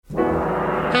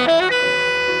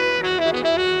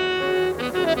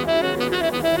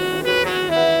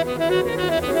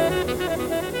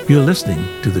You're listening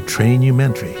to The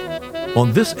Trainumentary.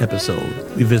 On this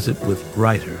episode, we visit with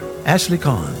writer Ashley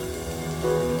Kahn.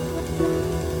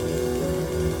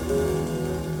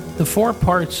 The four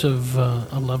parts of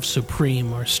A Love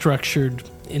Supreme are structured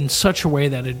in such a way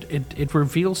that it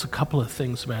reveals a couple of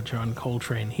things about John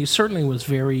Coltrane. He certainly was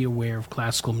very aware of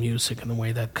classical music and the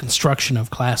way that construction of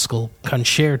classical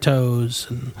concertos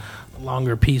and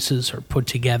longer pieces are put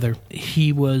together.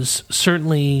 He was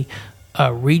certainly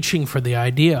reaching for the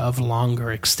idea of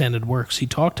longer extended works. He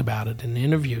talked about it in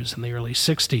interviews in the early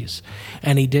 60s.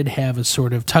 And he did have a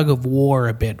sort of tug of war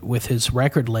a bit with his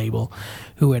record label,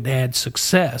 who had had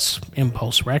success,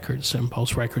 Impulse Records.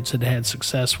 Impulse Records had had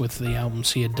success with the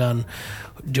albums he had done,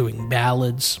 doing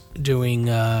ballads, doing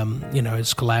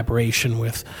his collaboration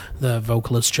with the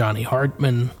vocalist Johnny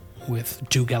Hartman, with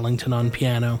Duke Ellington on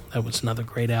piano. That was another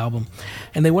great album.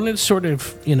 And they wanted to sort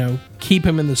of, keep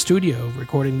him in the studio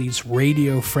recording these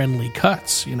radio-friendly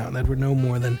cuts, that were no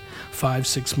more than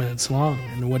 5-6 minutes long.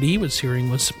 And what he was hearing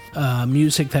was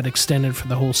music that extended for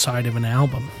the whole side of an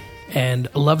album.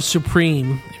 And Love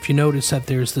Supreme, if you notice that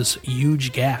there's this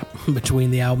huge gap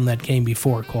between the album that came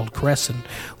before called Crescent,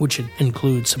 which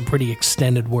includes some pretty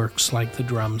extended works like the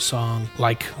drum song,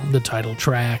 like the title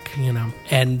track,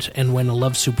 And when A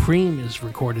Love Supreme is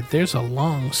recorded, there's a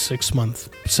long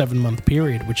 7-month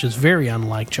period, which is very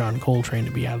unlike John Coltrane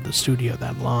to be out of the studio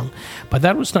that long. But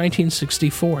that was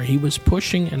 1964. He was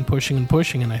pushing and pushing and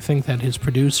pushing, and I think that his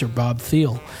producer, Bob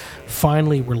Thiele,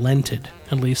 finally relented.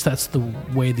 At least that's the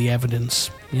way the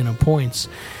evidence, points.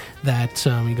 That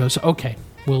he goes, okay,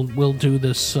 we'll do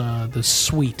this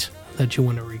suite that you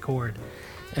want to record,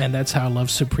 and that's how Love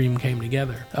Supreme came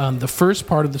together. The first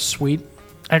part of the suite,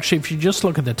 actually, if you just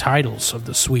look at the titles of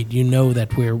the suite, you know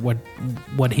that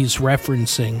what he's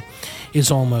referencing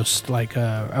is almost like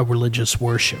a religious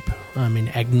worship. I mean,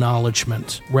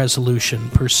 acknowledgement, resolution,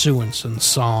 pursuance, and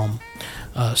psalm.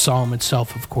 Psalm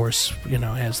itself, of course,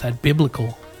 has that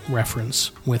biblical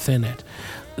reference within it.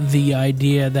 The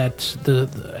idea that the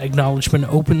acknowledgement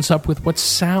opens up with what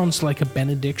sounds like a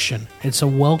benediction. It's a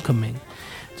welcoming.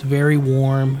 It's very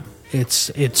warm. It's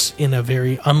in a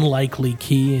very unlikely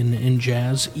key in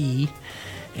jazz, E.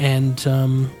 And,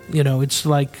 it's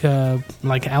like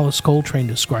Alice Coltrane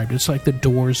described. It's like the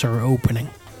doors are opening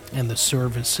and the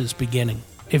service is beginning.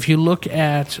 If you look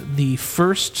at the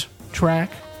first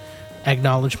track,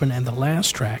 Acknowledgement, and the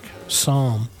last track,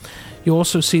 Psalm, you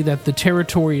also see that the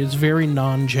territory is very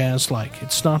non-jazz-like.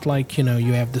 It's not like, you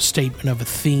have the statement of a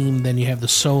theme, then you have the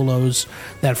solos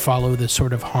that follow the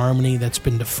sort of harmony that's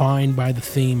been defined by the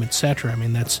theme, etc. I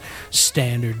mean, that's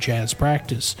standard jazz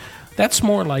practice. That's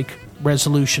more like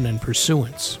resolution and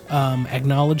pursuance.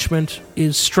 Acknowledgement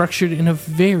is structured in a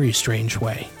very strange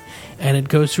way, and it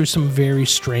goes through some very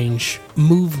strange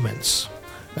movements.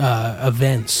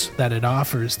 Events that it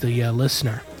offers the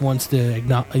listener. Once the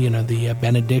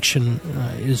benediction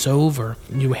is over,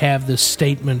 you have this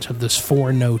statement of this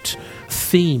 4-note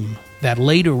theme that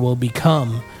later will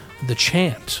become the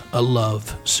chant, A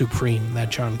Love Supreme, that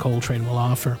John Coltrane will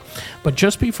offer. But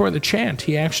just before the chant,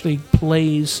 he actually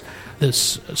plays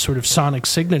this sort of sonic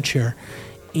signature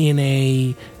in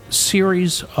a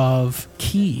series of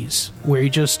keys where he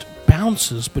just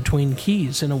bounces between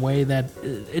keys in a way that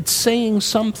it's saying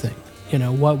something.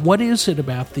 What is it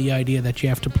about the idea that you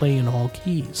have to play in all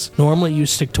keys? Normally you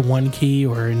stick to one key,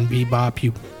 or in bebop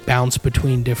you bounce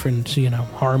between different,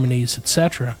 harmonies,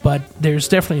 etc. But there's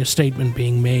definitely a statement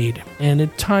being made, and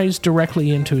it ties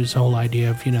directly into his whole idea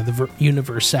of, the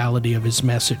universality of his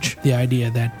message. The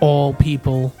idea that all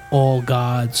people, all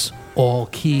gods, all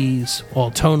keys, all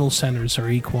tonal centers are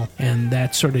equal, and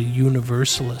that sort of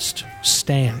universalist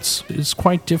stance is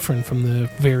quite different from the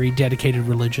very dedicated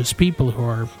religious people who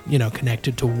are,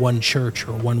 connected to one church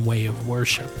or one way of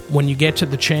worship. When you get to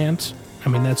the chant, I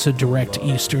mean, that's a direct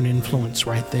Eastern influence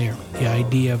right there. The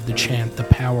idea of the chant, the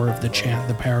power of the chant,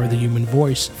 the power of the human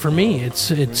voice. For me,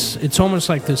 it's almost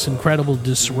like this incredible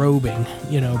disrobing,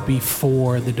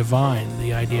 before the divine.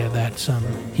 The idea that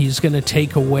he's going to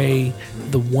take away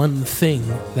the one thing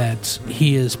that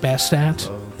he is best at,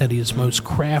 that he is most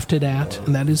crafted at,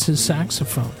 and that is his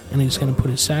saxophone. And he's going to put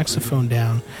his saxophone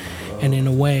down and in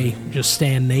a way just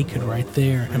stand naked right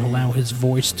there and allow his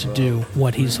voice to do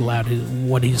what he's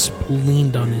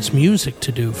leaned on his music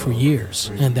to do for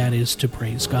years, and that is to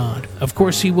praise God. Of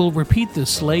course, he will repeat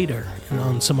this later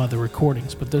on some other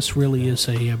recordings, but this really is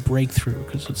a breakthrough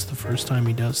because it's the first time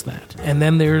he does that. And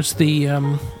then there's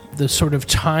the sort of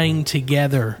tying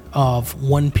together of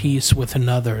one piece with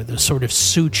another, the sort of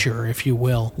suture, if you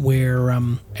will, where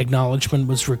Acknowledgement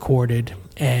was recorded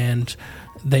and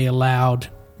they allowed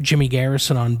Jimmy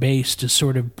Garrison on bass to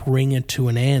sort of bring it to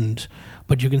an end.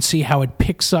 But you can see how it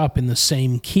picks up in the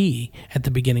same key at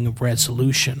the beginning of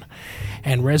Resolution.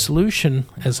 And Resolution,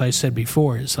 as I said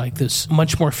before, is like this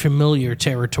much more familiar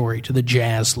territory to the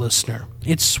jazz listener.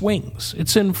 It swings.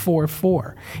 It's in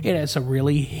 4/4. It has a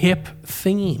really hip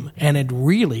theme, and it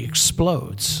really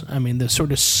explodes. I mean, the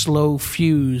sort of slow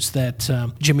fuse that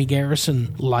Jimmy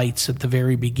Garrison lights at the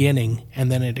very beginning, and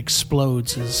then it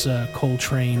explodes as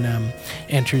Coltrane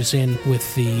enters in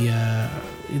with the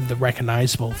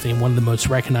recognizable theme, one of the most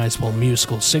recognizable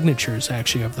musical signatures,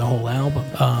 actually, of the whole album.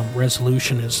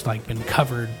 Resolution has like been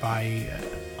covered by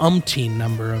umpteen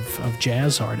number of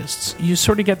jazz artists. You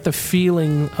sort of get the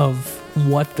feeling of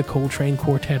what the Coltrane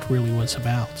Quartet really was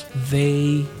about.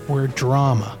 They were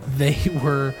drama. They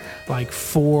were like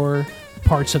four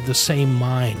parts of the same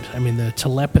mind. I mean, the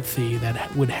telepathy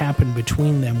that would happen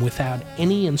between them without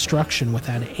any instruction,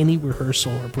 without any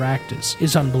rehearsal or practice,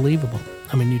 is unbelievable.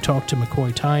 I mean, you talk to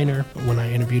McCoy Tyner, when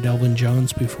I interviewed Elvin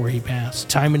Jones before he passed,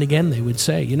 time and again they would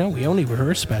say, we only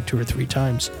rehearsed about 2 or 3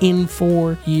 times in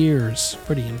 4 years.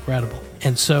 Pretty incredible.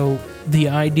 And so the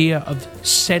idea of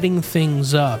setting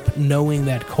things up, knowing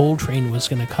that Coltrane was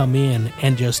going to come in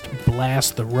and just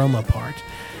blast the room apart,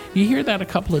 you hear that a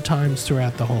couple of times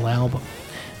throughout the whole album.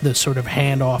 The sort of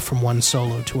handoff from one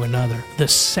solo to another. The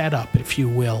setup, if you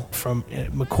will, from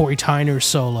McCoy Tyner's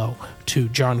solo to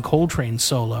John Coltrane's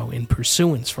solo in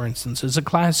Pursuance, for instance, is a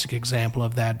classic example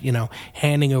of that,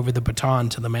 handing over the baton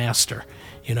to the master.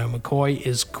 McCoy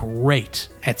is great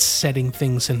at setting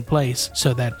things in place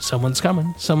so that someone's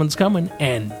coming,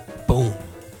 and boom,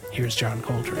 here's John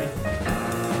Coltrane.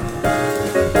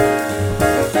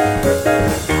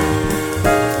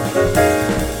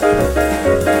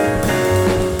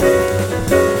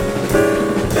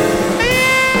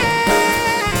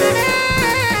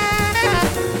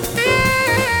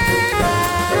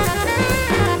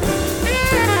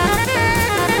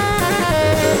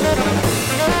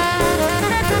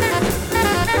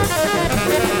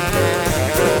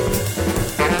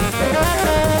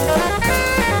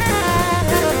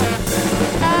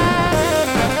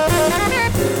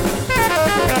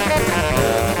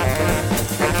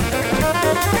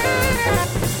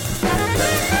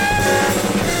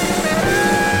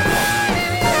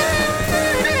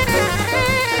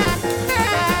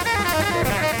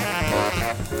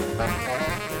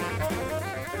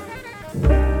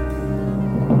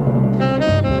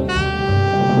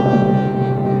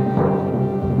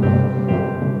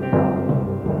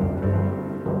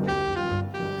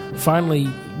 Finally,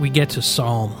 we get to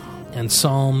Psalm, and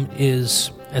Psalm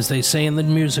is, as they say in the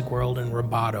music world, in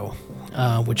rubato,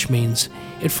 which means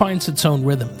it finds its own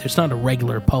rhythm. There's not a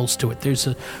regular pulse to it. There's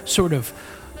a sort of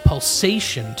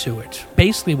pulsation to it.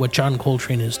 Basically, what John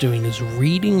Coltrane is doing is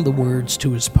reading the words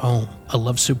to his poem, A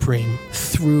Love Supreme,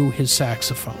 through his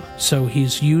saxophone. So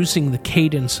he's using the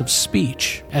cadence of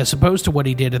speech, as opposed to what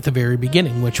he did at the very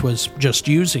beginning, which was just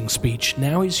using speech.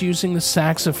 Now he's using the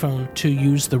saxophone to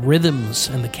use the rhythms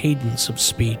and the cadence of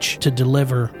speech to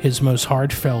deliver his most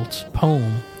heartfelt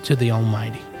poem to the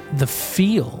Almighty. The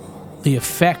feel, the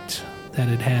effect that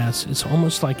it has, it's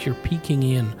almost like you're peeking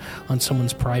in on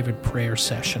someone's private prayer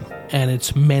session, and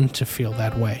it's meant to feel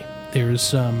that way.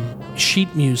 There's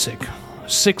sheet music,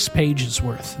 6 pages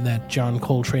worth, that John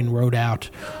Coltrane wrote out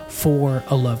for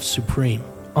A Love Supreme.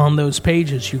 On those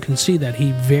pages, you can see that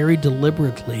he very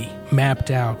deliberately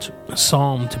mapped out a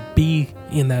psalm to be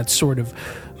in that sort of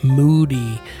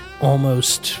moody,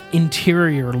 almost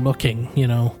interior-looking,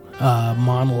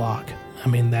 monologue. I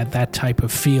mean, that type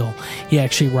of feel. He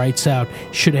actually writes out,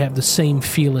 should have the same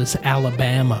feel as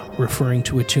Alabama, referring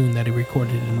to a tune that he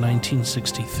recorded in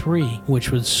 1963,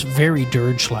 which was very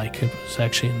dirge-like. It was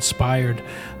actually inspired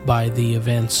by the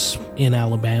events in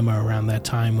Alabama around that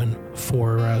time when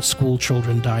 4 school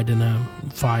children died in a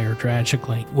fire,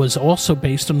 tragically. It was also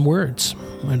based on words.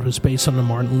 It was based on the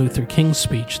Martin Luther King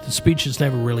speech. The speech has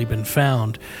never really been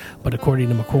found, but according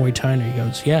to McCoy Tyner, he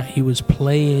goes, he was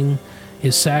playing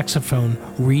his saxophone,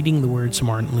 reading the words of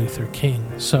Martin Luther King.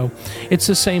 So it's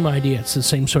the same idea. It's the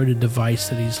same sort of device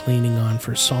that he's leaning on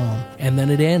for Psalm. And then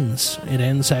it ends. It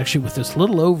ends actually with this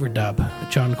little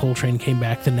overdub. John Coltrane came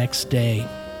back the next day,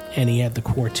 and he had the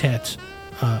quartet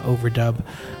overdub.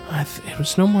 It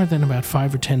was no more than about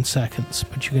 5 or 10 seconds,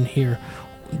 but you can hear,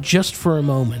 just for a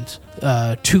moment,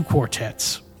 2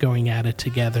 quartets going at it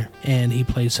together, and he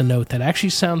plays a note that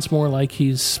actually sounds more like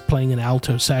he's playing an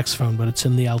alto saxophone, but it's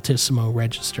in the altissimo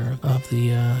register of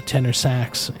the tenor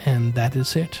sax, and that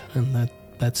is it. And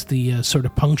that's the sort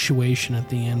of punctuation at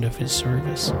the end of his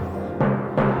service.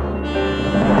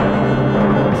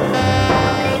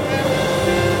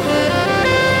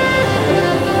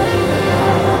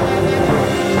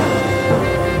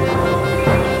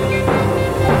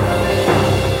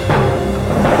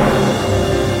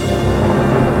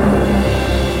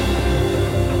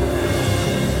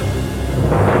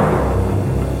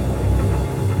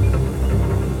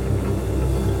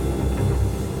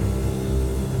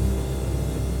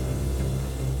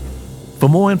 For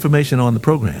more information on the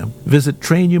program, visit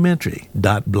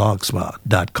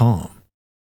trainumentary.blogspot.com.